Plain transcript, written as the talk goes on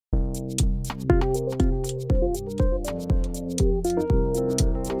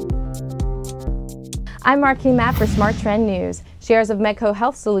I'm Marquis Matt for Smart Trend News. Shares of Medco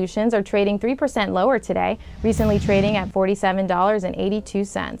Health Solutions are trading 3% lower today, recently trading at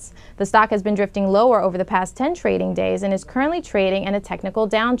 $47.82. The stock has been drifting lower over the past 10 trading days and is currently trading in a technical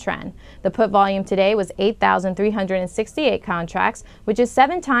downtrend. The put volume today was 8,368 contracts, which is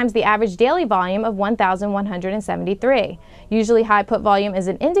 7 times the average daily volume of 1,173. Usually high put volume is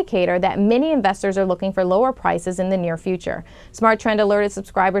an indicator that many investors are looking for lower prices in the near future. Smart Trend alerted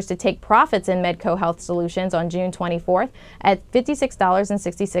subscribers to take profits in Medco Health Solutions on June 24th at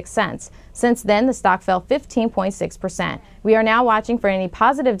 $56.66. Since then, the stock fell 15.6%. We are now watching for any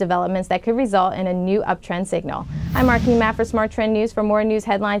positive developments that could result in a new uptrend signal. I'm Marquis Matt for Smart Trend News. For more news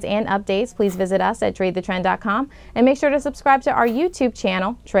headlines and updates, please visit us at tradethetrend.com and make sure to subscribe to our YouTube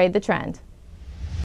channel, Trade the Trend.